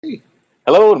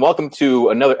Hello and welcome to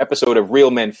another episode of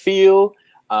Real Men Feel.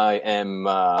 I am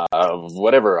I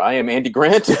am Andy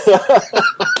Grant. That's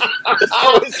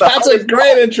a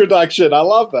great introduction. I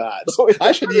love that.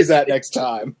 I should use that next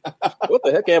time. What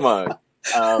the heck am I?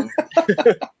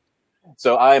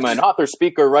 So I am an author,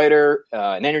 speaker, writer,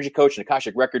 an energy coach, an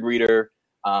Akashic record reader.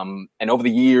 And over the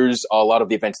years, a lot of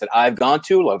the events that I've gone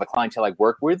to, a lot of the clientele I've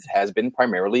worked with has been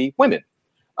primarily women.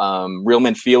 Real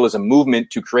Men Feel is a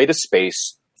movement to create a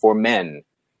space for men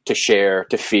to share,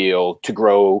 to feel, to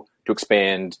grow, to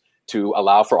expand, to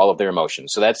allow for all of their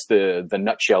emotions. So that's the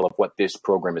nutshell of what this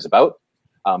program is about.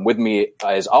 With me,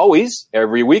 as always,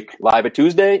 every week, live on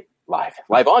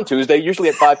Tuesday, usually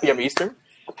at 5 p.m. Eastern,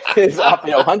 is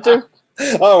Apio Hunter.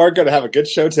 Oh, we're going to have a good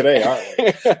show today, aren't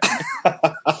we?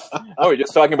 We're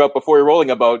just talking about before we're rolling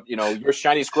about, your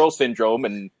shiny squirrel syndrome,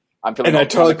 and I'm feeling. And I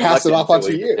totally passed it off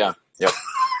onto you. Yeah. Yep.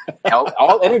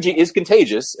 all energy is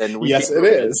contagious, and yes, it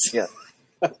is. Yeah.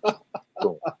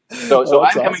 Cool. So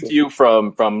I'm coming to you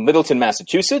from Littleton,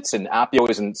 Massachusetts, and Apio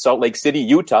is in Salt Lake City,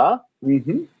 Utah.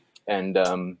 Mm-hmm. And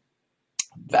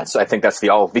I think that's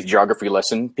the geography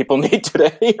lesson people need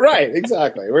today. Right,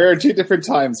 exactly. We're in two different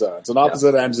time zones on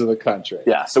opposite ends of the country.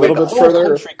 Yeah, so we have the whole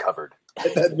country covered.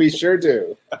 We sure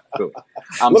do. Cool.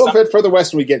 A little bit further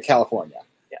west, we get California.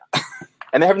 Yeah,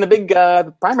 and they're having the big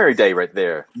primary day right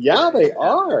there. Yeah, they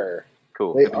are.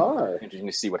 Cool. They are. Interesting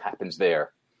to see what happens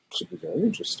there. Should be very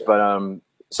interesting. But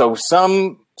so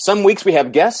some weeks we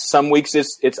have guests. Some weeks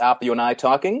it's Apio and I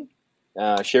talking,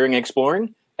 sharing and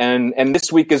exploring. And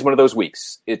this week is one of those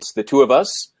weeks. It's the two of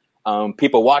us.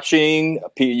 People watching,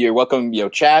 you're welcome,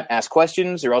 chat, ask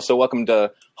questions. You're also welcome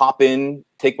to hop in,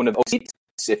 take one of those seats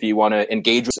if you want to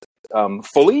engage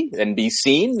fully and be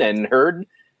seen and heard.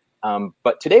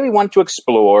 But today we want to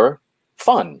explore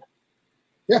fun.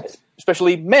 Yeah.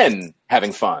 Especially men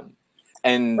having fun.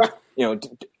 And,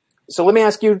 so let me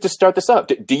ask you to start this up.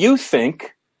 Do you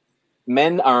think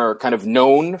men are kind of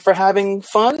known for having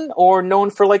fun or known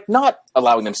for not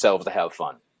allowing themselves to have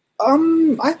fun?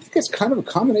 I think it's kind of a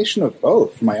combination of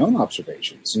both from my own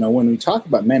observations. When we talk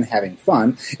about men having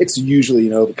fun, it's usually,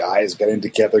 the guys getting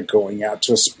together, going out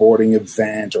to a sporting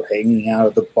event or hanging out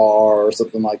at the bar or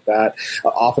something like that.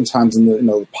 Oftentimes in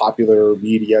the popular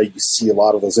media, you see a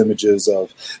lot of those images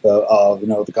of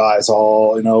the guys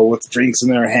all, with drinks in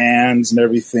their hands and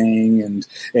everything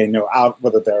and out,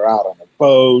 whether they're out on a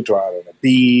boat or out on a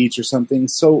beach or something.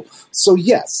 So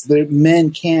yes, the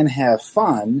men can have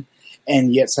fun.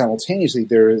 And yet simultaneously,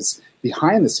 there is,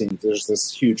 behind the scenes, there's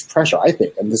this huge pressure, I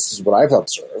think, and this is what I've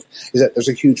observed, is that there's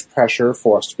a huge pressure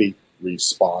for us to be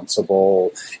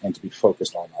responsible and to be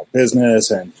focused on our business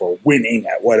and for winning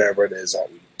at whatever it is that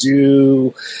we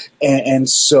do. And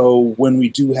so when we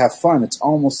do have fun, it's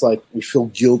almost like we feel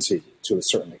guilty to a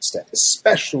certain extent,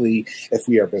 especially if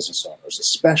we are business owners,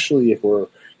 especially if we're,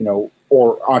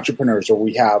 or entrepreneurs, or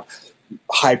we have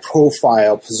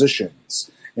high-profile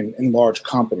positions in large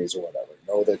companies or whatever,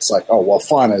 that's like, oh, well,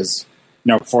 fun is,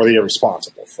 for the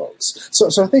irresponsible folks. So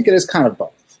I think it is kind of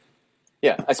both.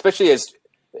 Yeah, especially as,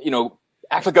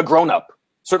 act like a grown-up.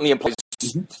 Certainly implies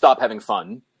stop having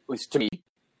fun, at least to me.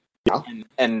 Yeah.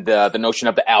 And the notion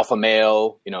of the alpha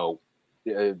male,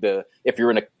 if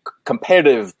you're in a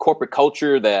competitive corporate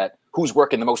culture that who's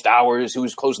working the most hours,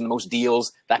 who's closing the most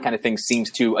deals, that kind of thing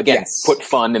seems to, again, put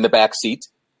fun in the back seat.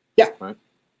 Yeah. Right?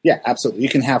 Yeah, absolutely. You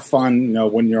can have fun,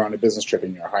 when you're on a business trip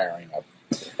and you're hiring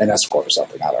an escort or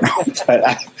something. I don't know.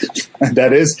 But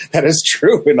that is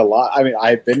true in a lot. I mean,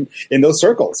 I've been in those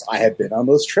circles. I have been on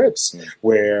those trips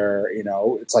where,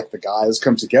 it's like the guys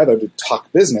come together to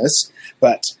talk business,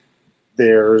 but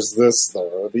there's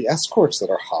the escorts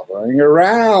that are hovering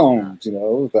around,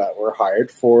 that were hired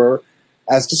for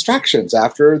as distractions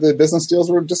after the business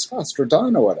deals were discussed or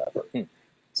done or whatever.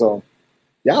 So,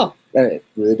 yeah, it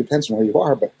really depends on where you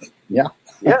are, but yeah.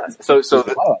 Yeah. So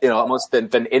almost then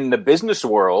in the business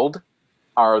world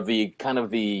are the kind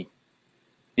of the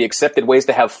accepted ways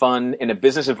to have fun in a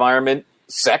business environment,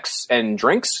 sex and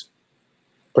drinks?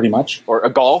 Pretty much. Or a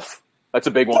golf. That's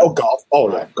a big one. Oh, golf.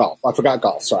 Oh, yeah, golf. I forgot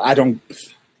golf. Sorry, I don't,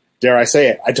 dare I say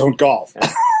it, I don't golf.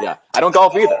 Yeah. I don't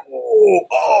golf either.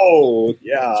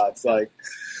 Yeah. It's like,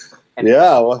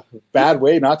 well, bad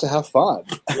way not to have fun.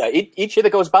 Yeah, each year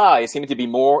that goes by, I seem to be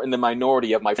more in the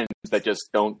minority of my friends that just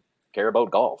don't care about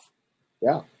golf.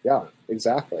 Yeah,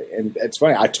 exactly. And it's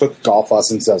funny, I took golf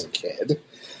lessons as a kid.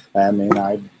 I mean,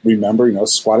 I remember,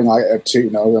 squatting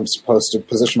I'm supposed to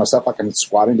position myself like I'm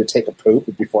squatting to take a poop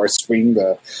before I swing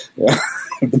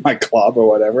my club or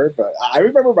whatever. But I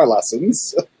remember my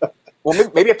lessons. Well,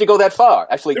 maybe you have to go that far,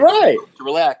 actually, right, to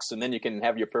relax, and then you can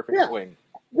have your perfect swing.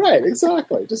 Right,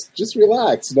 exactly. Just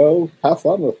relax, have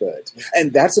fun with it.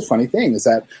 And that's the funny thing is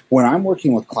that when I'm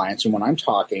working with clients and when I'm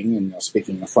talking and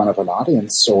speaking in front of an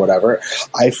audience or whatever,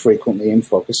 I frequently am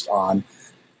focused on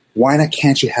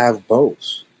can't you have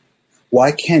both?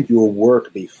 Why can't your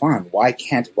work be fun? Why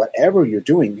can't whatever you're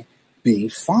doing be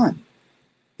fun?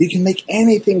 You can make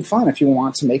anything fun if you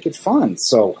want to make it fun.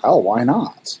 So hell, why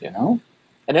not?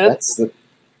 And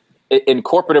in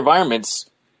corporate environments,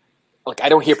 like I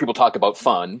don't hear people talk about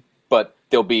fun, but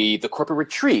there'll be the corporate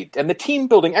retreat and the team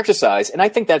building exercise, and I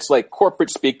think that's like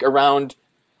corporate speak around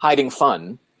hiding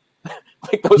fun.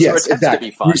 Like those are attempts to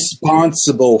be fun.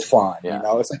 Responsible fun. Yeah.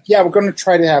 It's like, we're going to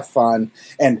try to have fun,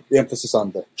 and the emphasis on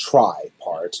the try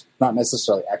part, not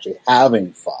necessarily actually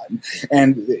having fun.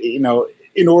 And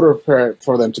in order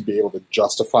for them to be able to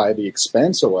justify the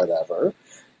expense or whatever,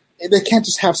 they can't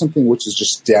just have something which is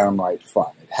just downright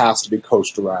fun. It has to be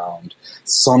coached around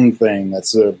something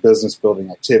that's a business building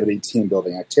activity, team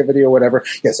building activity, or whatever.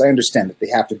 Yes, I understand that they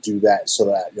have to do that so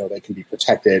that they can be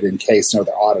protected in case they're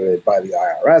audited by the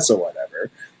IRS or whatever.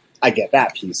 I get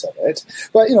that piece of it,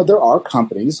 but there are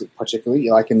companies, particularly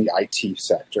like in the IT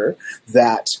sector,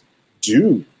 that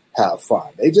do have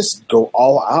fun. They just go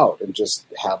all out and just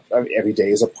have every day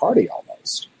is a party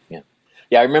almost. Yeah.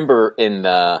 I remember in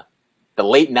the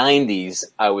late 90s,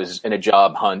 I was in a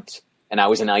job hunt and I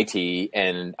was in IT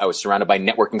and I was surrounded by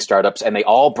networking startups and they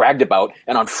all bragged about,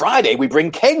 and on Friday we bring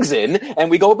kegs in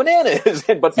and we go bananas.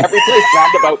 But every place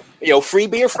bragged about, free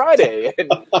beer Friday.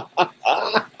 And so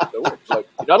it's like,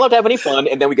 you're not allowed to have any fun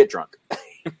and then we get drunk.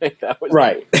 That was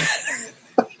right.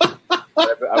 I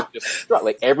was just struck.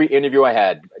 Like every interview I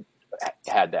had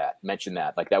mentioned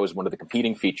that. Like that was one of the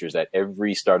competing features that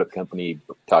every startup company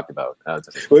talked about.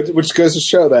 Which goes to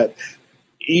show that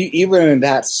even in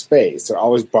that space, they're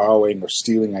always borrowing or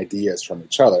stealing ideas from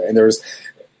each other. And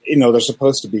they're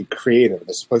supposed to be creative.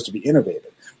 They're supposed to be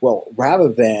innovative. Well, rather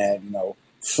than,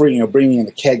 bringing in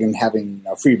the keg and having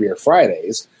free beer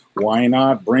Fridays, why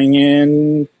not bring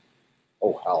in,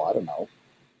 I don't know,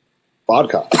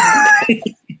 vodka.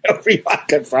 Free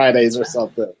vodka Fridays or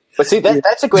something. But see,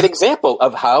 that's a great example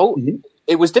of how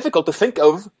it was difficult to think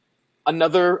of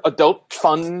another adult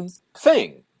fun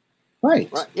thing.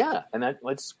 Right. Yeah. And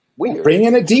that's weird. Bring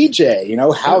in a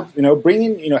DJ, bring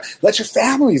in, let your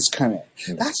families come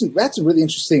in. That's a really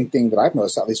interesting thing that I've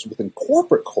noticed, at least within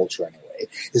corporate culture anyway,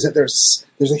 is that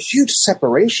there's a huge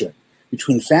separation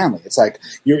between family. It's like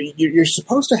you're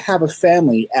supposed to have a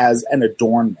family as an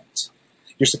adornment.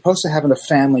 You're supposed to have a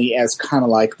family as kind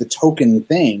of like the token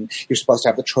thing. You're supposed to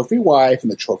have the trophy wife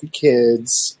and the trophy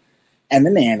kids and the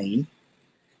nanny,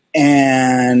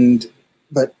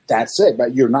 but that's it.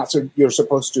 But you're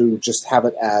supposed to just have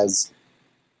it as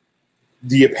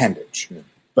the appendage.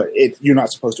 But you're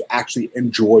not supposed to actually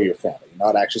enjoy your family. You're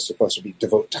not actually supposed to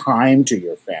devote time to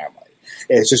your family.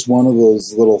 It's just one of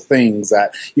those little things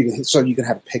that you can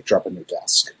have a picture up on your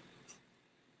desk.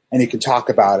 And you can talk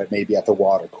about it maybe at the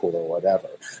water cooler or whatever.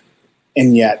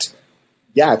 And yet,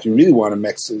 if you really want to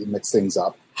mix things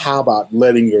up, how about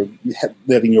letting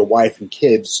your wife and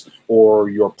kids or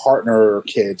your partner or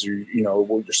kids or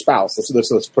your spouse?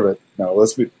 Let's put it.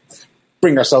 Let's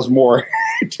bring ourselves more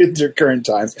to current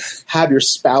times. Have your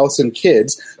spouse and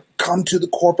kids come to the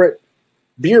corporate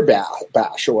beer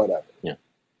bash or whatever. Yeah.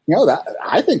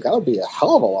 I think that would be a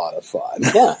hell of a lot of fun.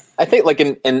 Yeah, I think like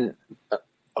in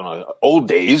old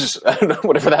days, I don't know,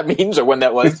 whatever that means or when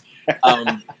that was.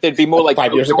 There'd be more like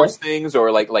 5 years ago things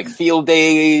or like field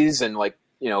days and like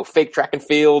fake track and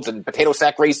fields and potato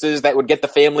sack races that would get the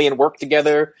family and work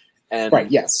together. And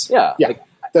right, yes, yeah. Like,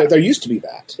 there used to be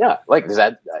that. Yeah, like is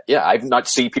that? Yeah, I've not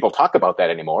seen people talk about that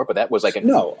anymore. But that was like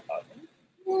no.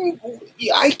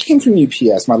 I came from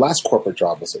UPS. My last corporate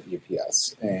job was at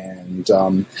UPS,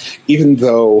 and even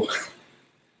though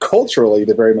culturally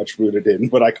they're very much rooted in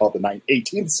what I call the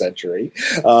 18th century,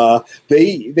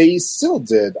 they still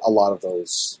did a lot of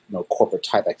those corporate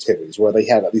type activities where they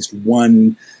had at least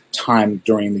one time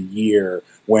during the year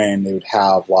when they would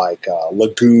have like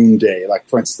Lagoon Day. Like,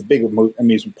 for instance, the big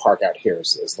amusement park out here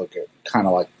is kind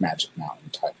of like Magic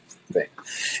Mountain type thing.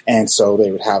 And so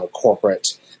they would have a corporate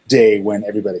day when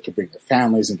everybody could bring their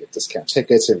families and get discount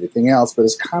tickets, everything else. But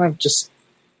it's kind of just,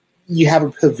 you have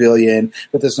a pavilion,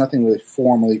 but there's nothing really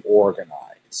formally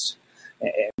organized.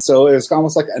 And so it's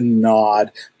almost like a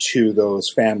nod to those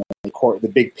family,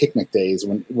 the big picnic days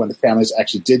when the families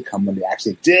actually did come, when they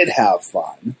actually did have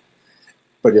fun.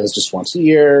 But it was just once a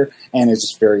year, and it's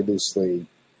just very loosely,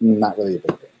 not really a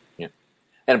big thing.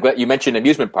 Yeah. But you mentioned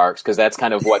amusement parks, because that's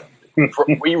kind of what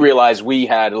we realized we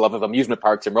had a love of amusement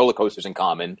parks and roller coasters in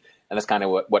common. And that's kind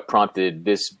of what prompted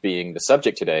this being the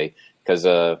subject today. Because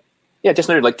Yeah, just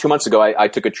like 2 months ago, I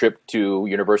took a trip to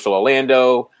Universal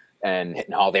Orlando and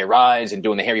hitting all their rides and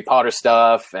doing the Harry Potter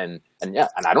stuff. And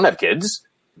I don't have kids.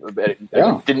 I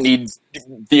didn't need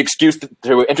the excuse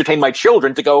to entertain my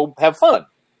children to go have fun.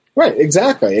 Right,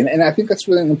 exactly. And I think that's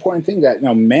really an important thing that,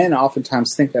 men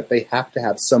oftentimes think that they have to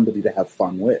have somebody to have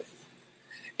fun with.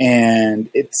 And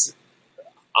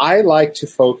I like to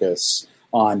focus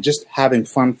on just having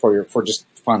fun for just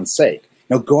fun's sake.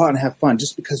 Go out and have fun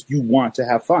just because you want to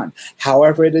have fun,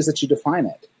 however it is that you define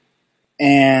it.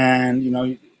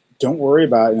 And, don't worry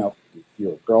about,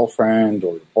 your girlfriend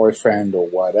or your boyfriend or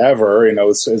whatever,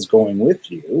 is going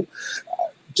with you.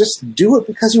 Just do it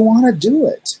because you want to do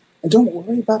it. And don't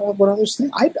worry about what others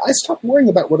think. I stopped worrying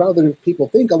about what other people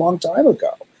think a long time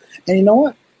ago. And you know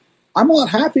what? I'm a lot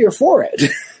happier for it.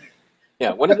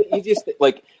 Yeah, one of the easiest,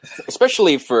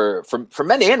 especially for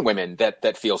men and women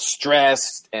that feel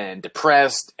stressed and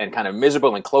depressed and kind of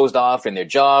miserable and closed off in their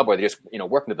job, or they're just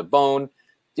working to the bone.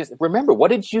 Just remember,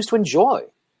 what did you used to enjoy?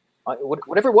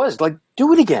 Whatever it was,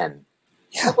 do it again.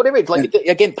 Yeah, whatever.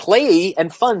 Again, play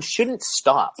and fun shouldn't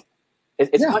stop.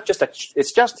 It's not just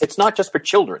it's not just for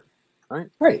children, right?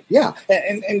 Right. Yeah,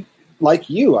 and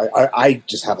like you, I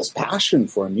just have this passion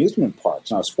for amusement parks.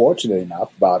 And I was fortunate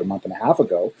enough, about a month and a half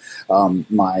ago,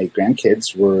 my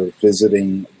grandkids were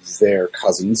visiting their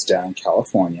cousins down in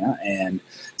California. And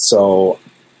so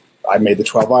I made the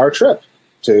 12-hour trip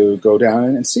to go down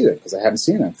and see them because I hadn't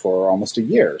seen them for almost a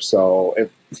year. So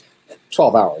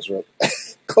 12 hours, right?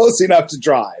 Close enough to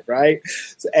drive, right?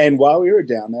 And while we were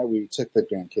down there, we took the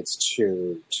grandkids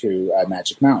to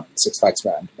Magic Mountain, Six Flags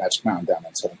Magic Mountain down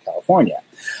in Southern California.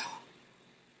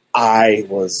 I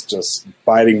was just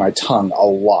biting my tongue a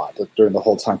lot during the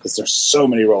whole time because there's so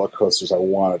many roller coasters I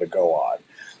wanted to go on.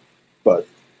 But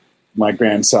my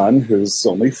grandson, who's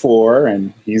only 4,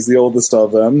 and he's the oldest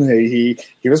of them, he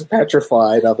was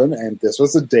petrified of them, and this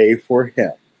was a day for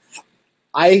him.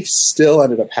 I still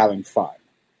ended up having fun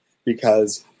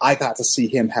because I got to see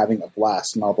him having a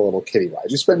blast on all the little kiddie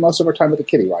rides. We spent most of our time at the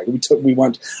kiddie ride. We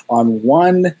went on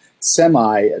one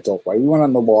semi-adult ride. We went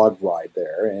on the log ride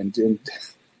there, and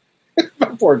my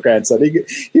poor grandson,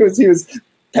 he was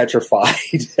petrified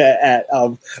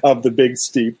of the big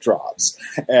steep drops.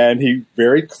 And he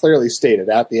very clearly stated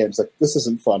at the end, he's like, this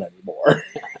isn't fun anymore.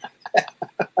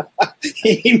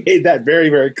 He made that very,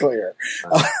 very clear.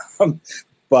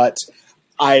 But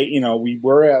we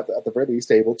were at the very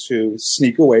least able to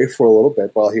sneak away for a little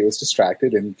bit while he was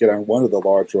distracted and get on one of the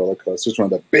large roller coasters, one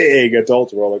of the big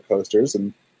adult roller coasters,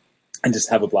 and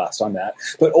just have a blast on that.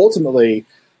 But ultimately,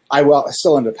 I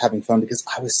still ended up having fun because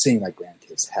I was seeing my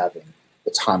grandkids having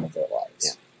the time of their lives.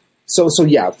 Yeah. So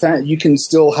you can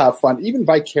still have fun, even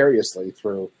vicariously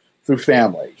through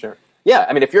family. Sure. Yeah,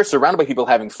 I mean, if you're surrounded by people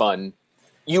having fun,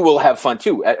 you will have fun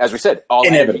too. As we said, all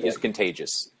energy is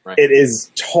contagious. Right? It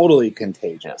is totally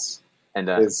contagious. Yeah.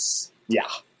 And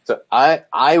So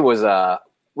I was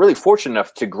really fortunate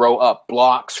enough to grow up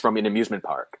blocks from an amusement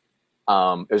park.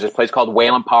 It was this place called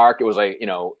Whalen Park. It was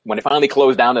when it finally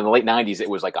closed down in the late 90s, it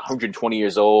was 120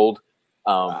 years old.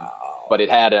 Wow. But it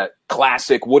had a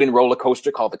classic wooden roller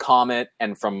coaster called the Comet.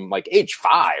 And from age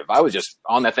 5, I was just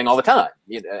on that thing all the time.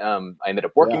 I ended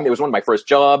up working. Yeah. It was one of my first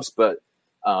jobs, but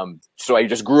so I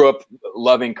just grew up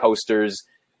loving coasters.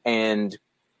 And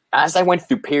as I went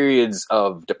through periods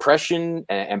of depression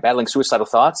and battling suicidal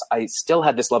thoughts, I still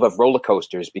had this love of roller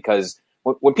coasters because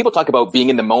when people talk about being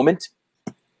in the moment,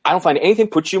 I don't find anything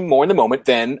puts you more in the moment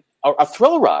than a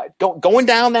thrill ride. Going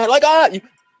down that,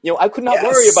 I could not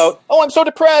worry about, I'm so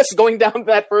depressed going down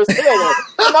that first hill. Or,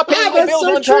 I'm not paying the bills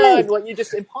on time. You're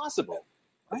just impossible.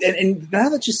 Right? And now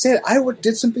that you say it, I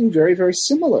did something very, very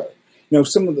similar.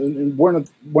 One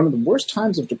of the worst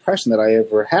times of depression that I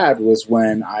ever had was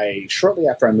when shortly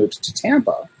after I moved to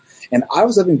Tampa, and I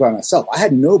was living by myself. I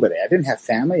had nobody. I didn't have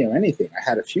family or anything. I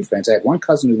had a few friends. I had one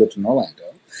cousin who lived in Orlando,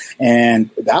 and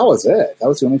that was it. That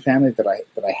was the only family that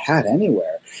I had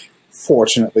anywhere.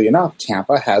 Fortunately enough,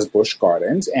 Tampa has Busch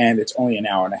Gardens, and it's only an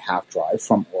hour and a half drive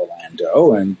from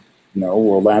Orlando. And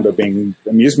Orlando being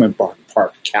amusement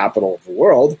park capital of the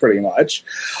world, pretty much,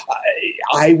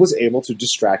 I was able to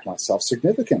distract myself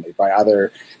significantly by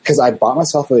because I bought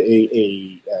myself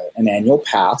an annual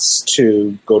pass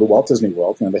to go to Walt Disney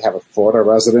World. They have a Florida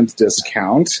resident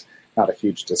discount. Not a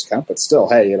huge discount, but still,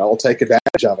 hey, I'll take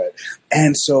advantage of it.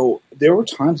 And so there were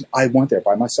times I went there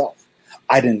by myself.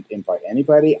 I didn't invite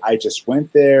anybody. I just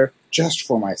went there just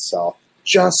for myself,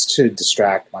 just to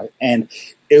distract and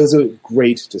it was a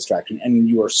great distraction. And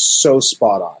you are so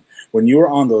spot on. When you are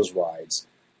on those rides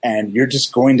and you're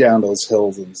just going down those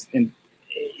hills and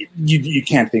you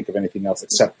can't think of anything else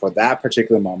except for that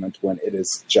particular moment when it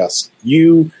is just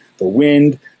you, the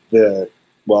wind,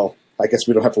 well, I guess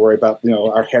we don't have to worry about,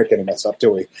 our hair getting messed up,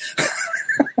 do we?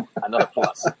 Another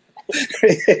plus.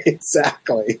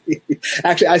 Exactly.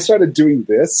 Actually, I started doing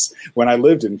this when I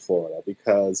lived in Florida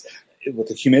because with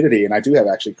the humidity, and I do have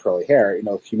actually curly hair,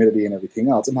 humidity and everything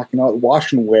else, I'm like,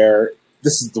 wash and wear,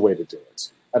 this is the way to do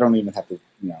it. I don't even have to,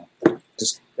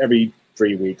 just every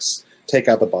 3 weeks, take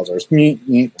out the buzzers,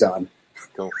 done.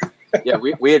 Cool. Yeah,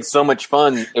 we had so much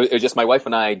fun. It was just my wife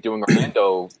and I doing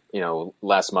Orlando,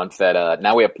 last month. That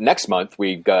now next month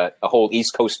we've got a whole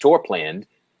East Coast tour planned.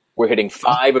 We're hitting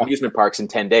 5 amusement parks in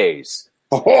 10 days.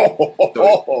 So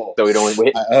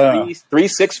we hit three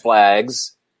Six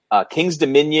Flags, King's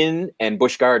Dominion, and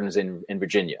Busch Gardens in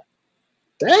Virginia.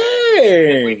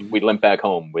 Dang! We limp back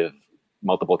home with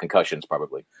multiple concussions,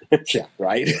 probably. Yeah,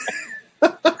 right.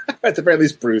 At the very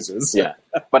least, bruises. Yeah,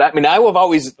 but I mean, I have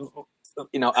always.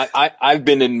 I've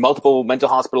been in multiple mental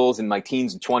hospitals in my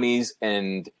teens and 20s,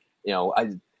 and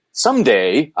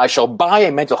someday I shall buy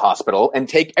a mental hospital and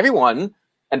take everyone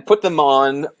and put them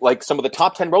on like some of the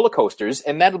top 10 roller coasters,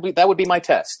 and that would be my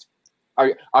test.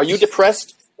 Are you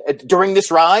depressed during this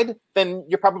ride? Then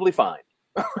you're probably fine.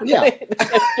 Yeah.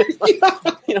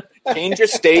 Change your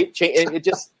state. It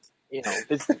just.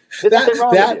 There's nothing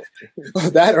wrong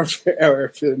with that, or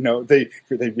if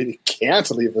they really can't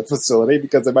leave the facility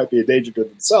because there might be a danger to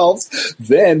themselves,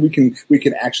 then we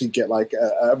can actually get like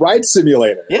a ride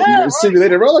simulator,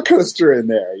 simulated roller coaster in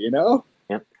there,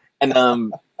 Yeah,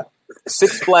 and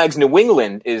Six Flags New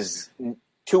England is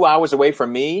 2 hours away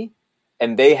from me,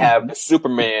 and they have the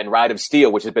Superman Ride of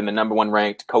Steel, which has been the #1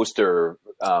 ranked coaster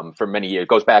for many years. It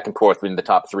goes back and forth in the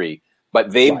top 3.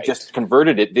 But they've just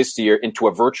converted it this year into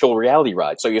a virtual reality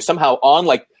ride. So you're somehow on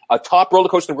like a top roller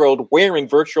coaster in the world wearing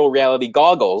virtual reality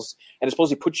goggles, and it's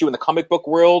supposed to put you in the comic book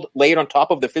world laid on top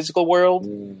of the physical world.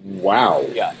 Wow.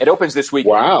 Yeah, it opens this week.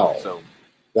 Wow. So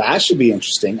that should be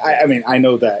interesting. I mean, I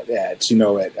know that at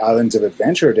Islands of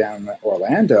Adventure down in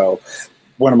Orlando,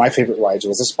 one of my favorite rides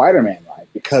was a Spider-Man ride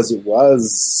because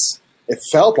it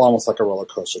felt almost like a roller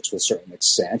coaster to a certain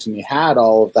extent, and you had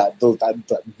all of that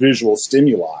visual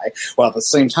stimuli, while at the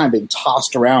same time being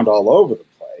tossed around all over the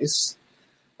place.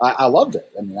 I loved it.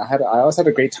 I mean, I always had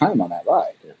a great time on that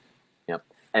ride. Yeah.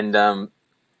 And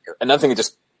another thing that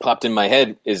just popped in my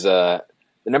head is the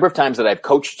number of times that I've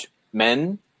coached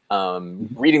men,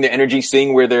 reading their energy,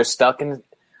 seeing where they're stuck, and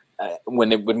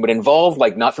when it would involve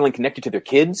like not feeling connected to their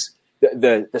kids.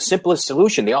 The simplest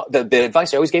solution, the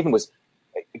advice I always gave them was,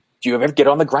 do you ever get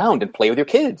on the ground and play with your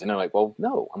kids? And they're like, well,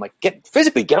 no. I'm like, get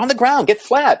on the ground, get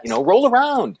flat, roll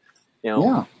around,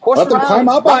 horse let them around, climb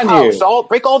up on house, you.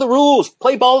 Break all the rules,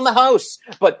 play ball in the house,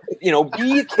 but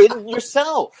be a kid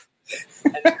yourself.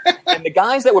 And the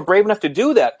guys that were brave enough to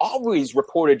do that always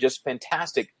reported just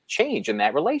fantastic change in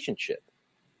that relationship.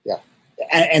 Yeah,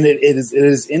 and it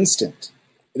is instant.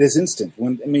 It is instant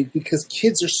because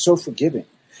kids are so forgiving.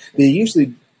 They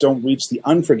usually don't reach the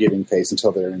unforgiving phase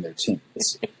until they're in their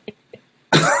teens.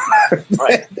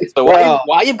 Right. So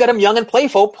why you've got them young and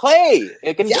playful? Play.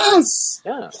 Yes.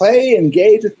 Yeah. Play,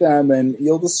 engage with them, and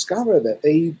you'll discover that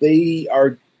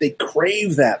they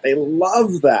crave that. They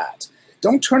love that.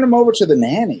 Don't turn them over to the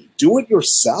nanny. Do it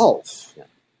yourself.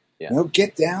 Yeah.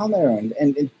 Get down there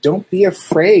and don't be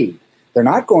afraid. They're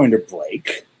not going to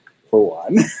break, for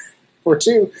one. For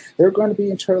two, they're going to be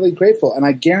eternally grateful. And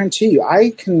I guarantee you, I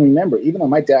can remember, even though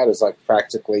my dad is like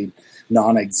practically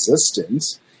non-existent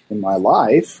in my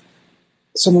life,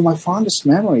 some of my fondest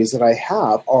memories that I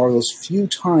have are those few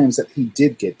times that he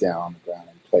did get down on the ground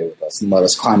and play with us and let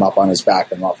us climb up on his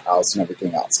back and roughhouse and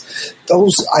everything else.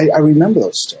 Those, I remember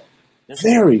those still.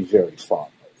 Very, very fondly.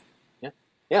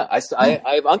 Yeah, I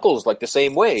have uncles like the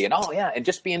same way, and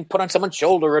just being put on someone's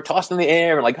shoulder or tossed in the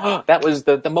air, and like, that was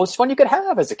the most fun you could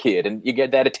have as a kid, and you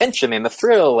get that attention and the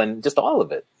thrill and just all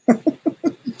of it.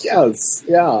 Yes,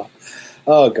 yeah.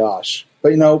 Oh gosh,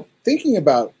 but thinking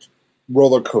about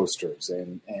roller coasters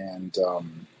and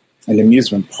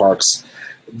amusement parks,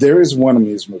 there is one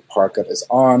amusement park that is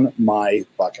on my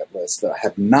bucket list that I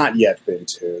have not yet been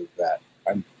to that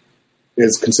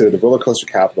is considered the roller coaster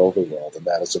capital of the world, and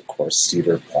that is, of course,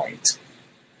 Cedar Point.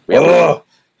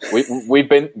 We've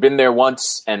been there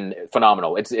once, and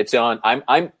phenomenal. It's on.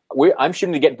 I'm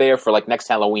shooting to get there for like next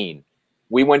Halloween.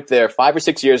 We went there 5 or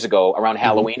 6 years ago around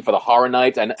Halloween for the horror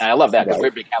night, and I love that because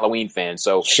we're big Halloween fans.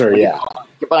 So sure, yeah.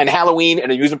 You're buying Halloween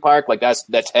and an amusement park, like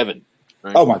that's heaven.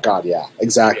 Right? Oh my God, yeah,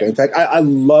 exactly. In fact, I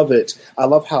love it. I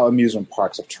love how amusement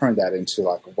parks have turned that into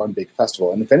like one big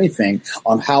festival. And if anything,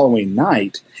 on Halloween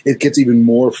night, it gets even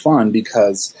more fun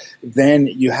because then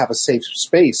you have a safe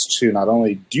space to not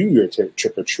only do your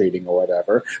trick or treating or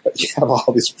whatever, but you have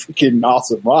all these freaking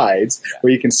awesome rides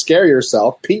where you can scare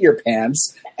yourself, pee your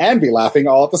pants, and be laughing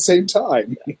all at the same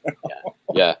time.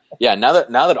 Yeah. Now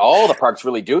that all the parks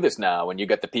really do this now, and you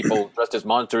get the people dressed as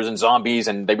monsters and zombies,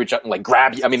 and they reach out and like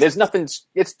grab you. I mean, there's nothing.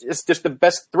 It's just the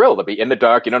best thrill to be in the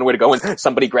dark. You don't know where to go, and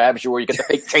somebody grabs you, or you get the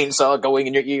fake chainsaw going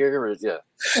in your ear.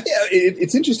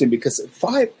 It's interesting because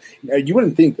you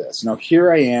wouldn't think this.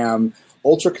 Here I am,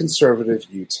 ultra conservative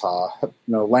Utah,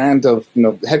 land of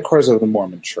headquarters of the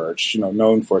Mormon Church,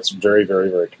 known for its very,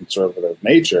 very, very conservative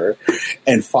nature,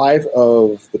 and 5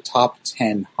 of the top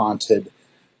 10 haunted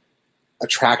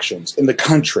attractions in the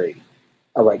country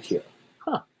are right here,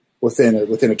 within a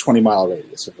 20-mile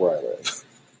radius of where I live.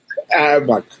 I'm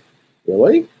like,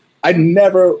 really? I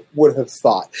never would have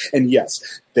thought. And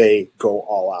yes, they go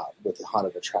all out with the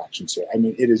haunted attractions here. I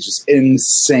mean, it is just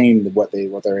insane what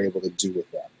they're able to do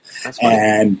with them.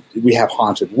 And we have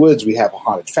haunted woods, we have a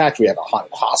haunted factory, we have a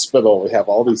haunted hospital, we have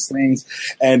all these things.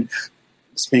 And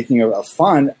speaking of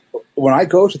fun, when I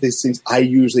go to these things, I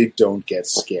usually don't get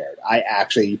scared. I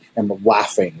actually am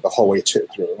laughing the whole way through.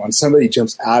 When somebody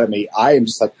jumps out at me, I am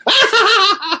just like,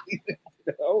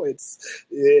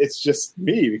 it's just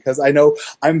me, because I know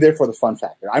I'm there for the fun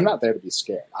factor. I'm not there to be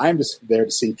scared. I'm just there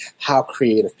to see how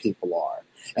creative people are.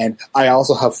 And I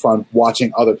also have fun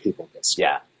watching other people get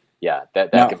scared. Yeah,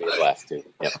 that can be a laugh too.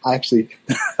 Yep.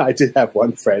 I did have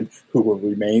one friend who will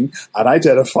remain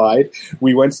unidentified.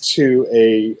 We went to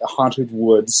a haunted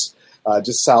woods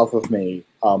just south of me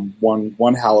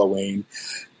one Halloween.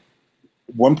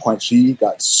 At one point, she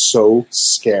got so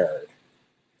scared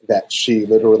that she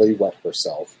literally wet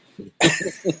herself.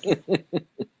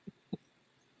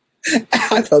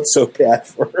 I felt so bad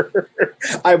for her.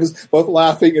 I was both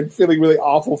laughing and feeling really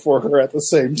awful for her at the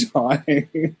same time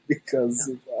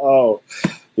because,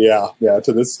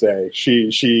 to this day,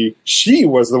 she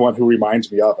was the one who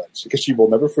reminds me of it, because she will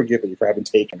never forgive me for having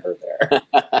taken her there.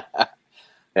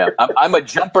 Yeah, I'm a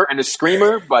jumper and a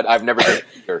screamer, but I've never been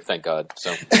here, thank God.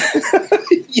 So,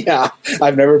 yeah,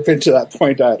 I've never been to that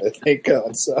point either, thank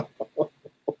God. So,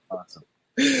 awesome,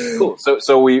 cool.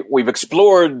 So we've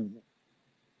explored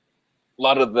a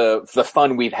lot of the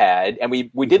fun we've had, and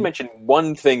we did mention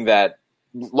one thing that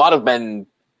a lot of men.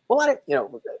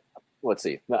 Let's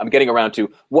see. I'm getting around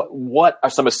to what are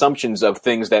some assumptions of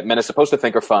things that men are supposed to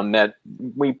think are fun that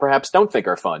we perhaps don't think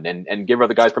are fun, and give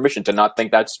other guys permission to not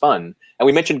think that's fun. And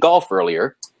we mentioned golf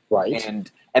earlier, right?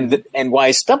 And why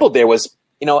I stumbled there was,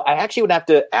 I actually would have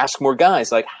to ask more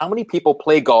guys, like, how many people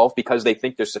play golf because they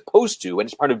think they're supposed to and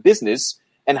it's part of business,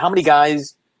 and how many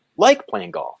guys like playing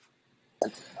golf?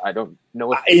 I don't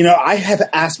know. I have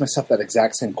asked myself that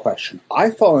exact same question. I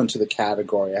fall into the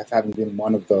category of having been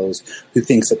one of those who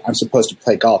thinks that I'm supposed to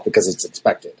play golf because it's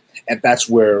expected, and that's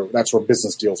where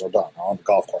business deals are done, on the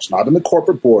golf course, not in the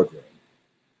corporate boardroom,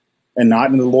 and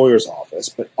not in the lawyer's office,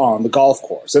 but on the golf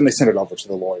course. And they send it over to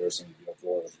the lawyers, and the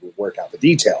lawyers will work out the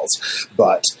details.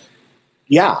 But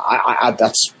yeah,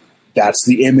 that's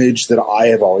the image that I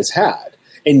have always had,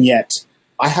 and yet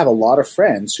I have a lot of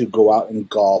friends who go out and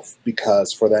golf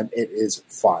because for them it is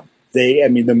fun.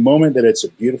 The moment that it's a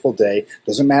beautiful day,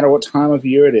 doesn't matter what time of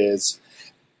year it is,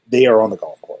 they are on the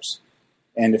golf course.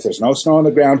 And if there's no snow on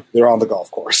the ground, they're on the golf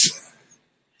course.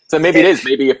 So maybe it is.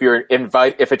 Maybe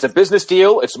if it's a business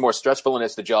deal, it's more stressful and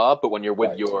it's the job. But when you're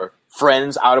with your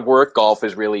friends out of work, golf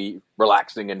is really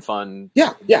relaxing and fun.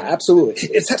 Yeah, absolutely.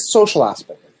 It's that social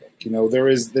aspect, I think.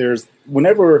 There's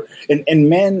whenever, and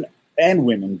men and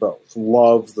women both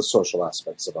love the social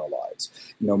aspects of our lives.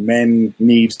 Men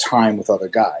need time with other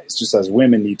guys, just as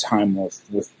women need time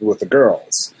with the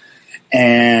girls.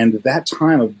 And that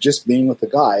time of just being with the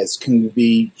guys can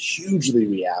be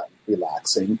hugely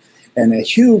relaxing and a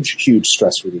huge, huge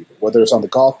stress reliever, whether it's on the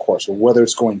golf course or whether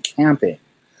it's going camping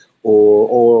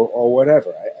or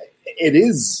whatever. It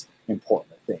is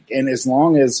important, I think. And as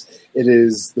long as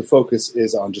the focus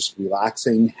is on just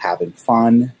relaxing, having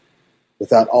fun,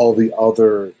 without all the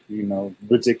other,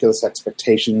 ridiculous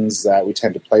expectations that we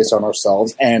tend to place on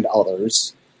ourselves and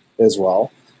others as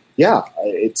well. Yeah,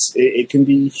 it can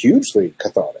be hugely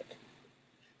cathartic.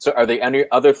 So are there any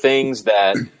other things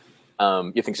that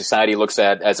you think society looks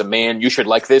at as a man, you should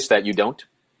like this, that you don't?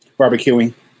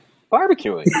 Barbecuing.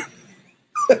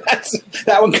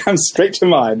 That one comes straight to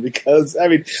mind because,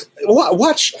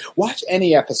 watch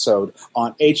any episode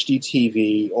on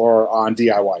HGTV or on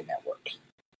DIY Network.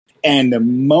 And the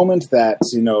moment that,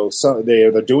 so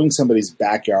they're doing somebody's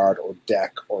backyard or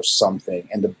deck or something,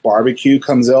 and the barbecue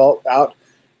comes out,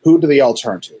 who do they all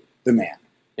turn to? The man.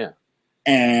 Yeah.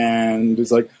 And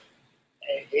it's like,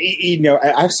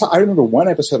 I remember one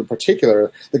episode in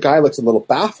particular, the guy looks a little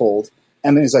baffled,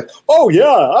 and then he's like, "Oh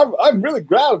yeah, I'm really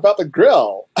glad about the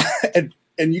grill," and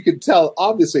you could tell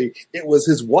obviously it was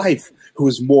his wife who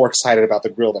was more excited about the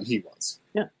grill than he was.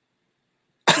 Yeah.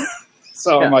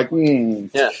 So yeah. I'm like,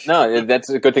 yeah, no, that's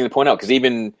a good thing to point out, because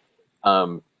even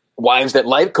wives that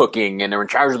like cooking and are in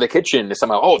charge of the kitchen,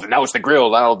 somehow, now it's the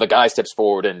grill. Now the guy steps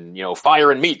forward and,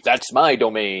 fire and meat, that's my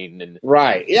domain. And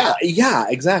right, yeah,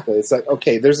 exactly. It's like,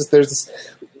 okay, there's this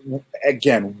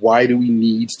again. Why do we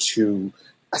need to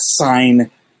assign,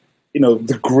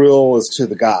 the grill is to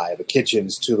the guy, the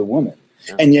kitchen's to the woman?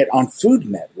 Yeah. And yet on Food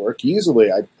Network,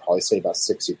 easily I'd probably say about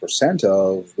 60%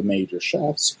 of the major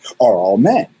chefs are all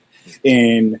men.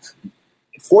 And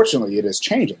fortunately, it is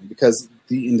changing, because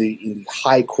in the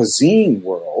high cuisine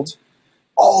world,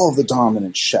 all of the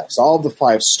dominant chefs, all of the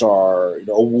 5-star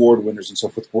award winners and so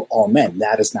forth were all men.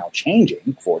 That is now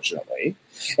changing, fortunately.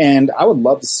 And I would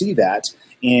love to see that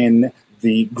in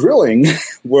the grilling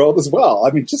world as well.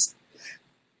 I mean,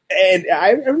 and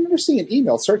I remember seeing an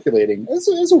email circulating, it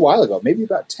was a while ago, maybe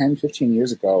about 10, 15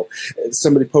 years ago,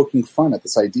 somebody poking fun at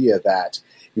this idea that,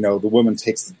 the woman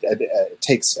takes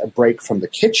a break from the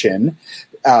kitchen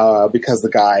because the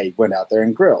guy went out there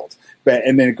and grilled.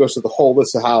 And then it goes to the whole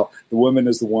list of how the woman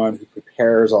is the one who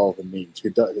prepares all of the meat,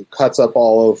 who cuts up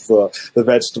all of the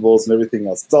vegetables and everything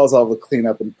else, does all the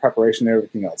cleanup and preparation and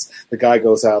everything else. The guy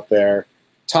goes out there,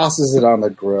 tosses it on the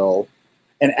grill,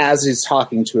 and as he's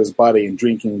talking to his buddy and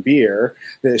drinking beer,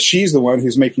 she's the one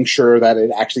who's making sure that it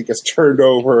actually gets turned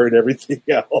over and everything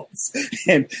else.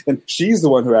 And she's the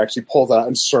one who actually pulls it out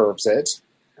and serves it.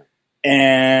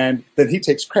 And then he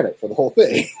takes credit for the whole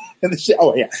thing. And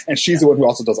she's the one who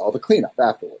also does all the cleanup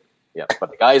afterward. Yeah,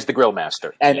 but the guy is the grill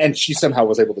master. And she somehow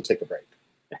was able to take a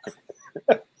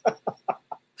break.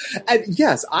 And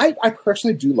yes, I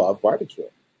personally do love barbecue.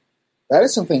 That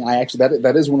is something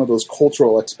that is one of those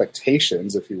cultural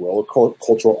expectations, if you will, or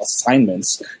cultural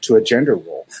assignments to a gender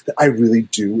role that I really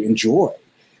do enjoy.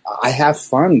 I have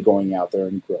fun going out there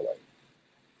and grilling.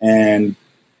 And,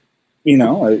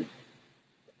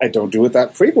 I don't do it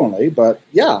that frequently, but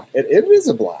yeah, it is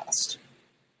a blast.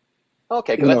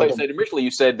 Okay, because I thought you said originally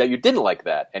you said that you didn't like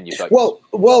that, and you thought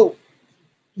well,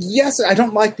 yes, I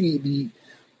don't like the.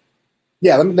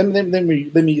 Yeah, let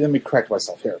me correct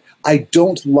myself here. I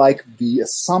don't like the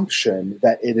assumption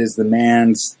that it is the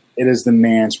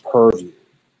man's purview,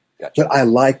 Gotcha. But I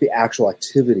like the actual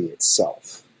activity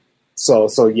itself.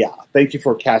 So yeah, thank you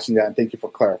for catching that, and thank you for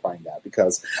clarifying that,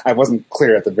 because I wasn't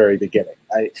clear at the very beginning.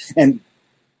 And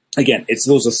again, it's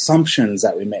those assumptions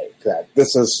that we make that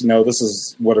this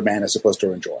is what a man is supposed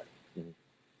to enjoy.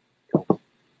 Cool.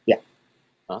 Yeah,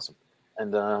 awesome.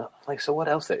 And so what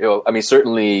else?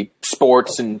 Certainly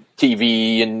sports and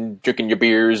TV and drinking your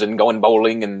beers and going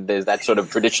bowling, and there's that sort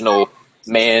of traditional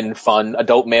man fun,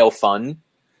 adult male fun.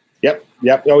 Yep.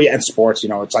 Oh yeah, and sports.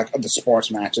 It's like the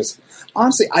sports matches.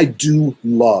 Honestly, I do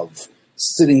love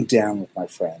sitting down with my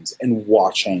friends and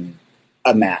watching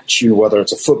a match. Whether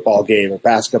it's a football game or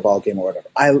basketball game or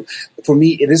whatever. For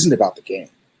me, it isn't about the game.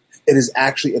 It is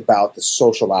actually about the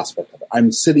social aspect of it.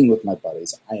 I'm sitting with my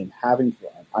buddies. I am having fun.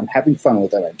 I'm having fun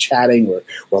with them. I'm chatting,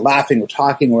 we're laughing, we're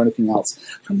talking, or anything else.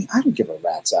 For me, I don't give a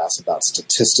rat's ass about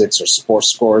statistics or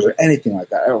sports scores or anything like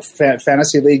that.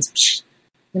 Fantasy leagues,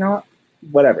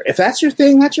 whatever. If that's your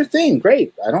thing, that's your thing.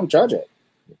 Great. I don't judge it.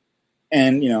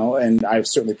 And, and I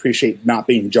certainly appreciate not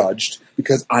being judged,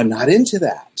 because I'm not into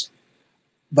that.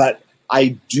 But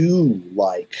I do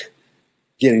like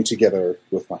getting together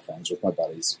with my friends, with my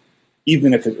buddies,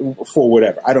 even if for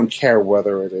whatever. I don't care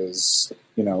whether it is,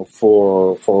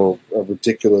 for a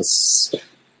ridiculous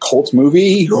cult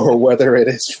movie or whether it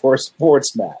is for a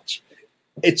sports match.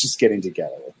 It's just getting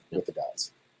together with the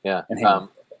guys. Yeah. And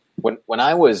when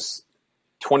I was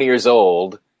 20 years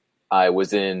old, I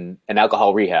was in an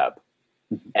alcohol rehab,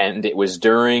 and it was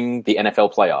during the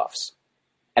NFL playoffs.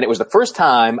 And it was the first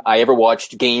time I ever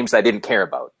watched games I didn't care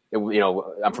about.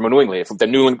 I'm from New England.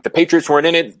 The Patriots weren't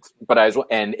in it,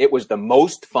 and it was the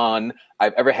most fun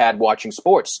I've ever had watching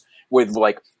sports, with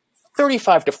like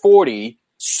 35 to 40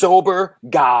 sober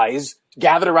guys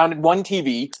gathered around in one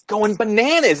TV going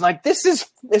bananas. Like, this is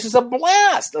a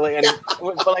blast. But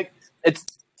it's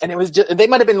And it was just, they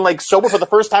might have been like sober for the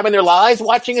first time in their lives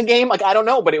watching a game. Like, I don't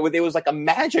know, but it was like a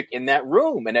magic in that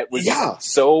room, and it was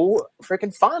so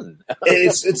freaking fun.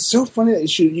 It's so funny that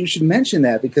you should mention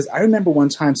that, because I remember one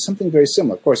time something very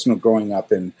similar. Of course, growing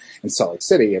up in Salt Lake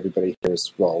City, everybody here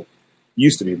is, well,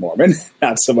 used to be Mormon,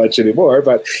 not so much anymore.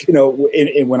 But,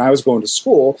 when I was going to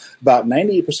school, about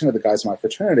 98% of the guys in my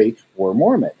fraternity were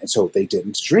Mormon. And so they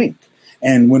didn't drink.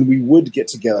 And when we would get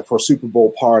together for a Super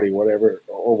Bowl party, whatever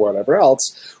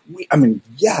else,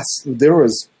 yes, there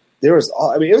was, it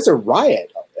was a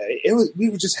riot. We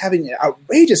were just having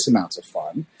outrageous amounts of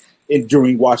fun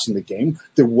during watching the game.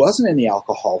 There wasn't any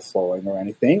alcohol flowing or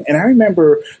anything. And I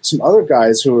remember some other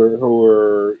guys who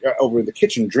were over in the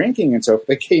kitchen drinking and so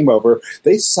they came over.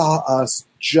 They saw us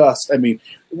we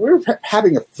were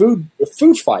having a food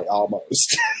fight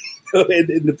almost.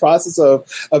 In the process of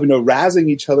razzing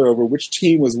each other over which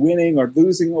team was winning or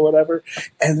losing or whatever.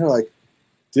 And they're like,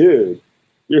 dude,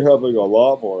 you're having a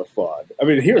lot more fun.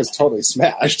 He was totally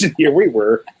smashed. And here we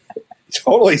were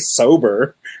totally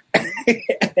sober.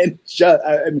 And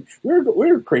we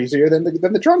were crazier than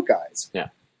the drunk guys. Yeah.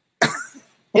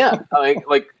 Yeah.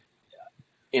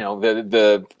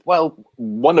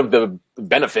 One of the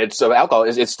benefits of alcohol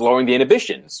is it's lowering the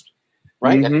inhibitions.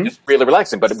 Right, mm-hmm. And just really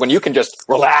relaxing. But when you can just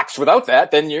relax without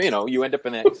that, then you end up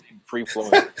in that free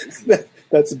flowing.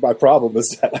 That's my problem.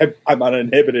 Is that I'm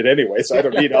uninhibited anyway, so I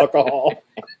don't need alcohol.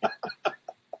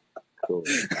 Cool.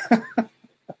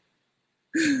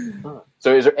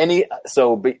 So, is there any? Does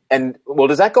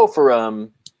that go for? And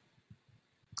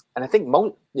I think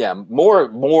more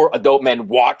adult men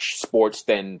watch sports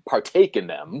than partake in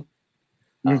them.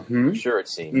 Mm-hmm. I'm sure it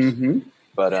seems. Mm-hmm.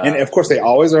 But, and of course, they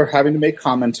always are having to make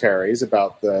commentaries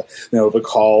about the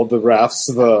call, the refs,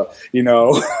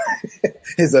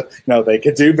 they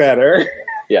could do better.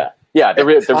 Yeah.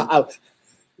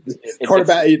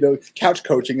 Quarterback, couch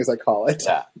coaching, as I call it.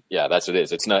 Yeah, that's what it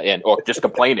is. It's not, or just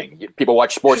complaining. People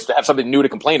watch sports to have something new to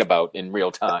complain about in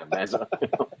real time, as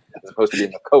opposed to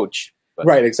being a coach. But.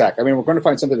 Right, exactly. We're going to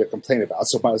find something to complain about,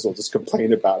 so might as well just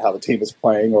complain about how the team is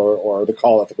playing or the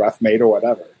call that the ref made or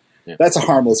whatever. Yeah. That's a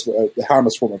harmless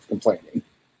form of complaining.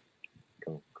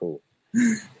 Cool.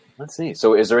 Let's see.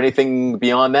 So is there anything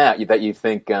beyond that you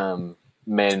think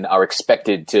men are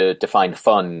expected to find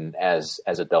fun as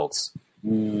adults?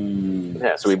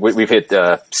 Yeah, so we've hit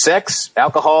sex,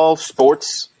 alcohol,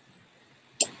 sports.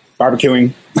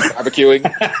 Barbecuing.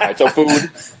 All right, so food.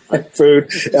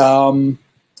 Food.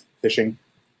 Fishing.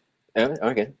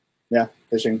 Okay. Yeah,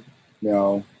 fishing. We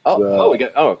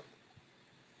got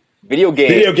Video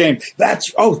game.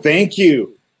 Thank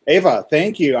you, Ava.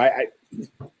 Thank you. I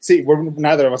see.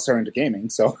 Neither of us are into gaming,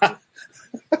 so.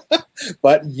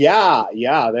 But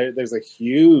there's a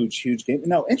huge game.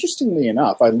 No, interestingly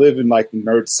enough, I live in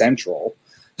Nerd Central,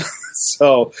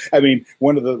 so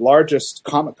one of the largest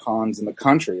Comic Cons in the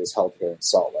country is held here in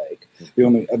Salt Lake.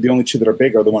 The only two that are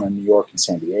big are the one in New York and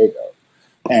San Diego,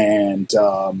 and.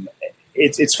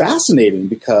 It's fascinating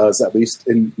because, at least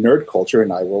in nerd culture,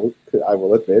 and I will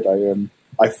admit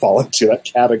I fall into that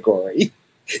category.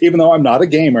 Even though I'm not a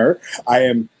gamer,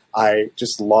 I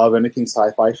just love anything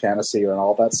sci-fi, fantasy, and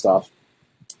all that stuff.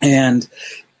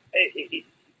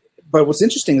 But what's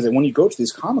interesting is that when you go to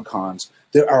these Comic-Cons,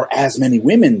 there are as many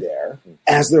women there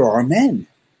as there are men.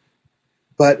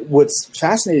 But what's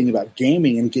fascinating about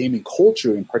gaming and gaming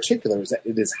culture in particular is that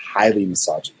it is highly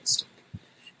misogynistic.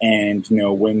 And,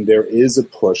 when there is a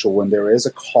push or when there is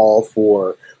a call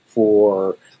for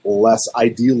less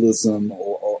idealism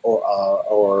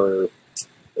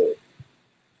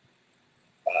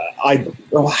I'm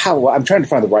trying to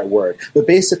find the right word, but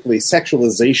basically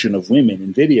sexualization of women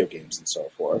in video games and so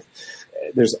forth,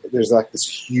 there's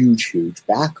this huge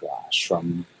backlash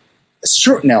from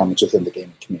certain elements within the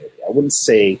gaming community. I wouldn't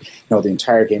say, the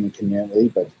entire gaming community,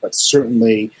 but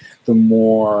certainly the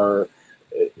more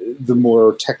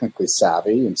technically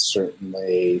savvy, and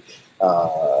certainly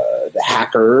the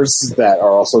hackers that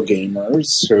are also gamers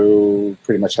who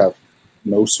pretty much have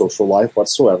no social life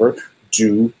whatsoever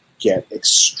do get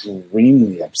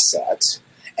extremely upset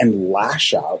and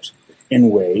lash out in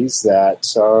ways that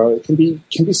can be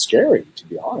scary, to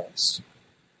be honest.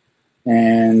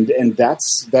 And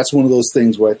that's one of those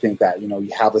things where I think that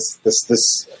you have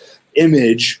this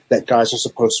image that guys are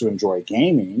supposed to enjoy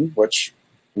gaming, which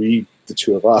we, the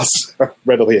two of us,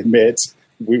 readily admit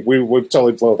we would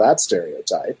totally blow that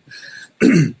stereotype.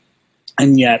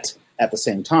 And yet, at the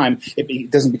same time, it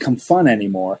doesn't become fun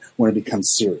anymore when it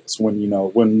becomes serious.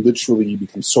 When literally you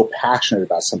become so passionate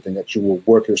about something that you will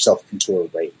work yourself into a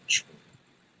rage.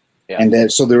 Yeah. And then,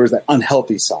 so there is that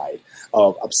unhealthy side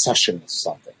of obsession with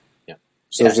something. Yeah.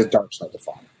 So there's a dark side to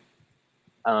fun.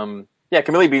 It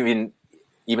can really be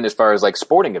even as far as like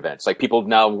sporting events. Like people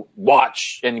now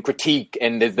watch and critique,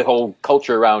 and the whole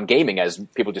culture around gaming as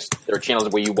people just there are channels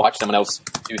where you watch someone else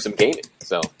do some gaming.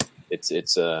 So it's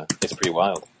pretty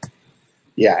wild.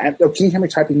 Yeah, and can you hear me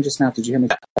typing just now? Did you hear me?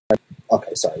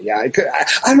 Okay, sorry. Yeah, I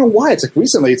don't know why. It's like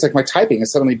recently, it's like my typing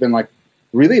has suddenly been like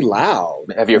really loud.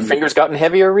 Have your fingers gotten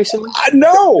heavier recently?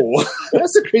 No,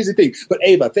 that's the crazy thing. But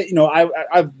Ava,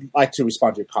 I'd like to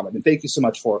respond to your comment, and thank you so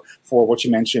much for what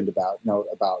you mentioned about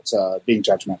being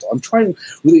judgmental. I'm trying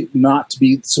really not to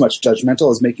be so much judgmental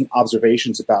as making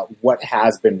observations about what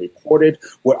has been reported,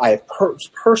 what I have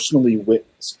personally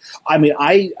witnessed. I mean,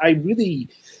 I really,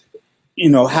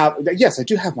 I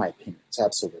do have my opinions,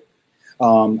 absolutely.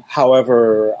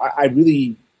 However, I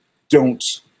really don't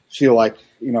feel like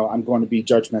I'm going to be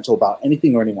judgmental about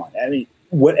anything or anyone. I mean,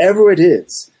 whatever it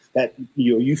is that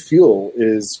you feel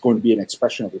is going to be an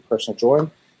expression of your personal joy,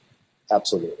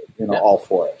 absolutely, all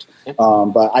for it. Yeah.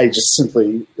 But I just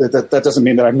simply that doesn't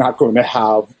mean that I'm not going to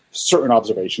have certain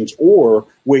observations or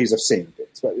ways of saying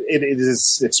things. But it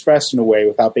is expressed in a way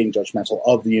without being judgmental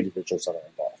of the individuals that are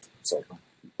involved. So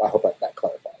I hope that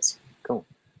clarifies. Cool.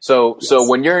 So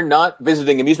when you're not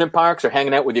visiting amusement parks or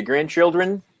hanging out with your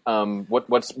grandchildren, what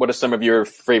are some of your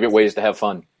favorite ways to have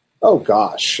fun? Oh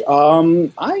gosh,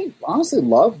 I honestly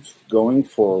love going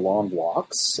for long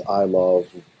walks. I love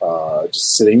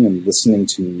just sitting and listening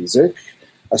to music.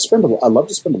 I love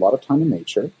to spend a lot of time in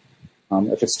nature.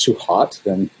 If it's too hot,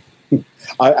 then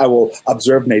I will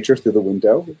observe nature through the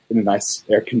window in a nice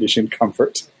air-conditioned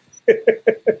comfort.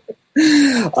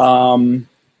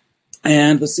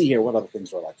 And let's see here, what other things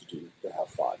do I like to do to have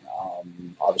fun?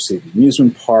 Obviously, the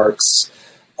amusement parks.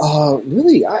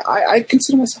 Really, I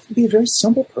consider myself to be a very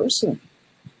simple person.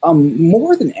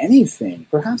 More than anything,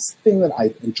 perhaps the thing that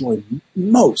I enjoy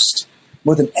most,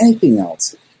 more than anything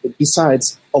else,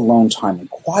 besides alone time and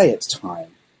quiet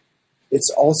time, it's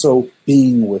also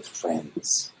being with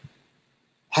friends,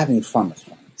 having fun with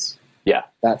friends. Yeah,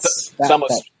 it's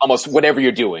almost whatever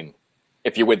you're doing.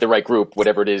 If you're with the right group,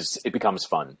 whatever it is, it becomes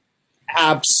fun.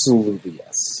 Absolutely,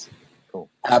 yes. Cool.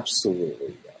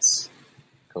 Absolutely, yes.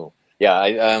 Cool. Yeah,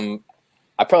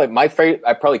 I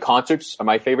probably concerts are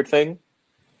my favorite thing.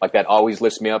 Like that always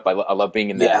lifts me up. I love being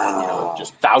in that,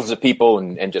 just thousands of people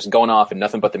and just going off and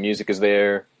nothing but the music is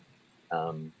there.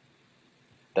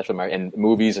 That's what and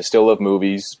movies. I still love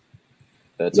movies.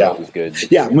 That's always good.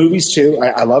 Yeah, movies too.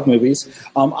 I love movies.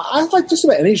 I like just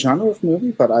about any genre of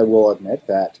movie, but I will admit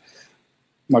that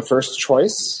my first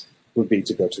choice would be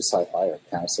to go to sci-fi or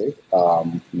fantasy.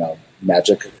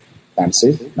 Magic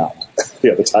fantasy, not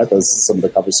the other type, as some of the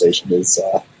conversation is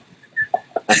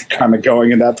kind of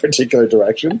going in that particular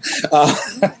direction.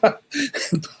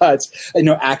 But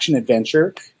action,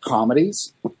 adventure,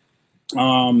 comedies.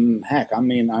 Heck, I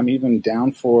mean, I'm even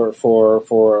down for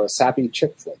a sappy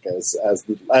chick flick as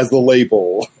the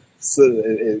label,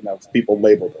 people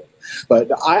labeled it.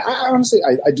 But I honestly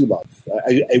do love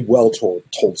a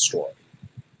well-told story,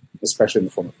 especially in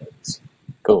the form of movies.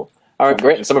 Cool. All right,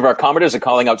 great. And some of our commenters are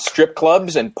calling out strip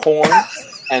clubs and porn,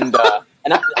 and I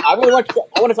want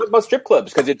to talk about strip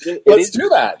clubs because Let's do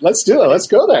that. Let's do it. Let's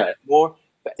go there. More,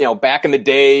 back in the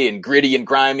day, and gritty and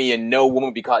grimy, and no woman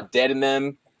would be caught dead in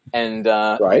them. And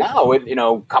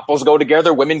now, couples go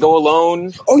together, women go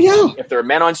alone. Oh yeah. If there are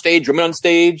men on stage, women on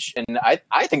stage, and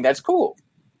I think that's cool.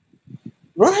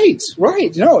 Right.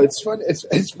 No, it's fun.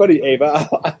 It's funny, Ava.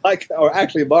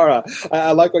 Actually, Laura,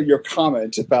 I like your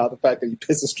comment about the fact that you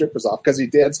piss the strippers off because you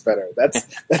dance better.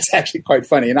 That's actually quite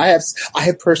funny, and I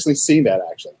have personally seen that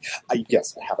actually.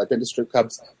 Yes, have I been to strip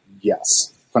clubs? Yes.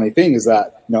 Funny thing is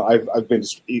that I've been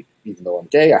to, even though I'm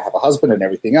gay, I have a husband and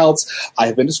everything else. I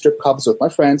have been to strip clubs with my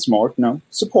friends, more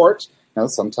support.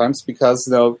 Sometimes because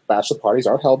bachelor parties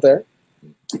are held there.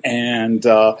 And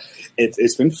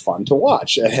it's been fun to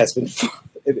watch. It has been fun.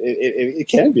 It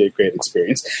can be a great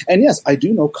experience. And yes, I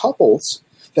do know couples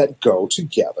that go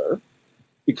together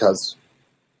because,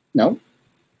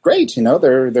 great.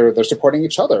 They're supporting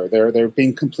each other. They're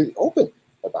being completely open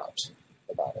about it.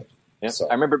 Yeah. So.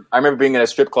 I remember being in a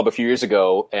strip club a few years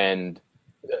ago, and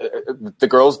the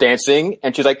girl's dancing,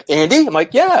 and she's like, "Andy," I'm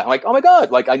like, "Yeah." I'm like, "Oh my god!"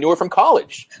 Like I knew her from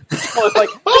college. I was like,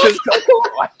 "This is so cool."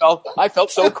 I felt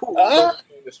so cool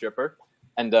being the stripper,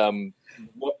 and it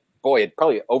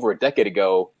probably over a decade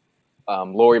ago.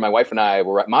 Lori, my wife, and I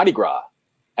were at Mardi Gras,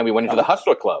 and we went into the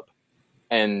Hustler Club,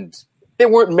 and there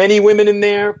weren't many women in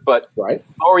there, but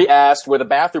Lori asked where the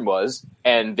bathroom was,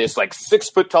 and this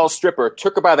 6-foot-tall stripper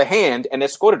took her by the hand and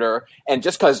escorted her. And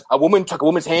just because a woman took a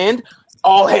woman's hand,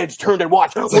 all heads turned and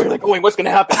watched. Where are they going? What's going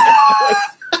to happen?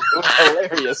 It was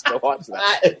hilarious to watch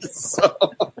that.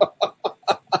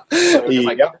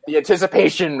 Like, the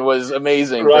anticipation was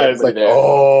amazing. Right, it's like,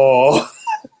 oh,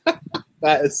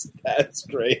 that's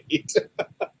great.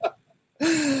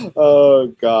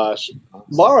 Oh gosh,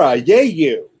 Laura, yay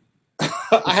you!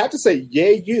 I have to say,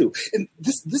 yay you! And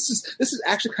this is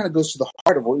actually kind of goes to the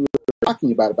heart of what we were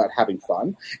talking about having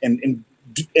fun and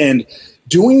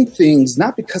doing things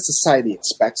not because society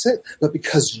expects it, but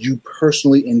because you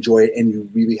personally enjoy it and you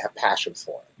really have passion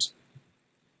for it.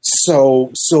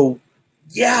 So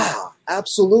yeah,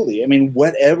 absolutely. I mean,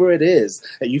 whatever it is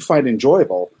that you find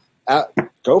enjoyable,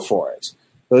 go for it.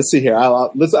 Let's see here.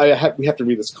 We have to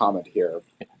read this comment here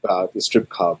about the strip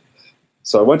club.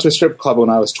 So I went to a strip club when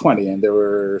I was 20, and there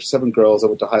were 7 girls I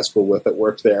went to high school with that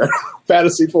worked there.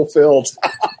 Fantasy fulfilled.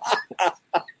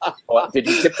 Well, did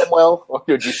you tip them well, or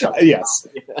did you shut them? Yes.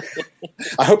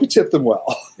 I hope you tipped them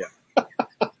well. Yeah.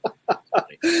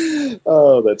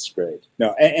 Oh, that's great.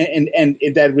 No,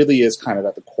 and that really is kind of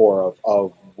at the core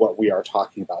of what we are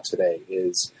talking about today.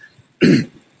 Is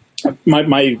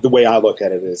the way I look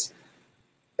at it is,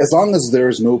 as long as there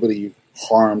is nobody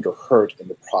harmed or hurt in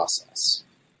the process,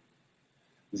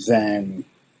 then,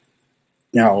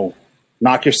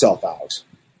 knock yourself out.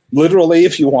 Literally,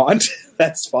 if you want,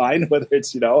 that's fine, whether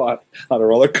it's, on a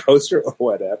roller coaster or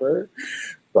whatever.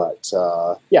 But,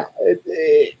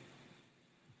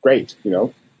 great,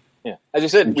 Yeah. As you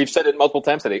said, we've said it multiple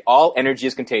times today, all energy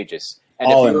is contagious.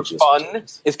 And if your fun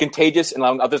is contagious and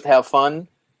allowing others to have fun,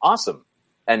 awesome.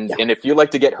 And if you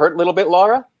like to get hurt a little bit,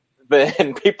 Laura,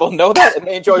 then people know that and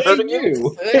they enjoy hurting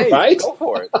you. Hey, right? Go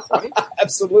for it. Right?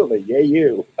 Absolutely. Yay,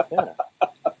 you. Yeah.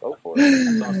 Go for it.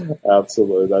 That's awesome.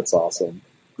 Absolutely. That's awesome.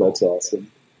 That's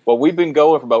awesome. Well, we've been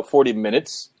going for about 40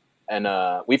 minutes, and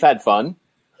we've had fun.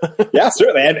 Yeah,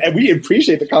 certainly. And we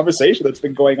appreciate the conversation that's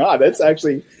been going on. That's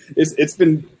actually, it's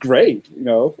been great,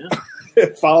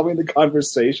 following the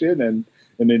conversation and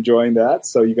enjoying that.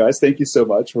 So you guys, thank you so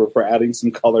much for adding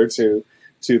some color to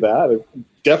that. I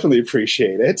definitely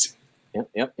appreciate it.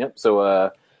 Yep.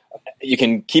 So you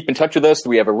can keep in touch with us.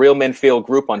 We have a Real Men Feel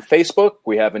group on Facebook.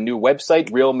 We have a new website,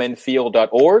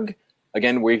 realmenfeel.org.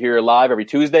 Again, we're here live every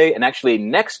Tuesday. And actually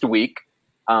next week,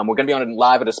 we're going to be on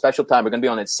live at a special time. We're going to be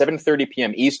on at 7:30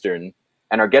 p.m. Eastern.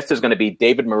 And our guest is going to be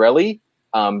David Morelli.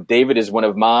 David is one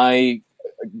of my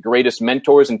greatest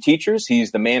mentors and teachers.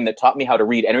 He's the man that taught me how to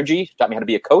read energy, taught me how to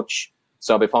be a coach.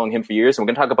 So I've been following him for years. And we're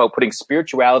going to talk about putting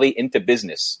spirituality into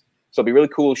business. So it'll be a really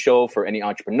cool show for any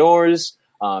entrepreneurs,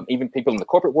 even people in the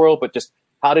corporate world, but just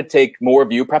how to take more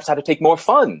of you, perhaps how to take more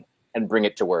fun and bring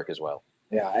it to work as well.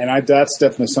 Yeah, and that's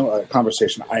definitely a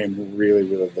conversation I am really,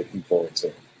 really looking forward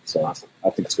to. So awesome.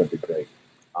 I think it's going to be great.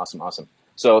 Awesome.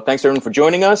 So thanks, everyone, for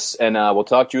joining us, and we'll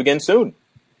talk to you again soon.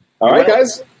 All right,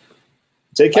 guys.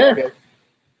 Take care.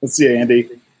 Let's see you, Andy.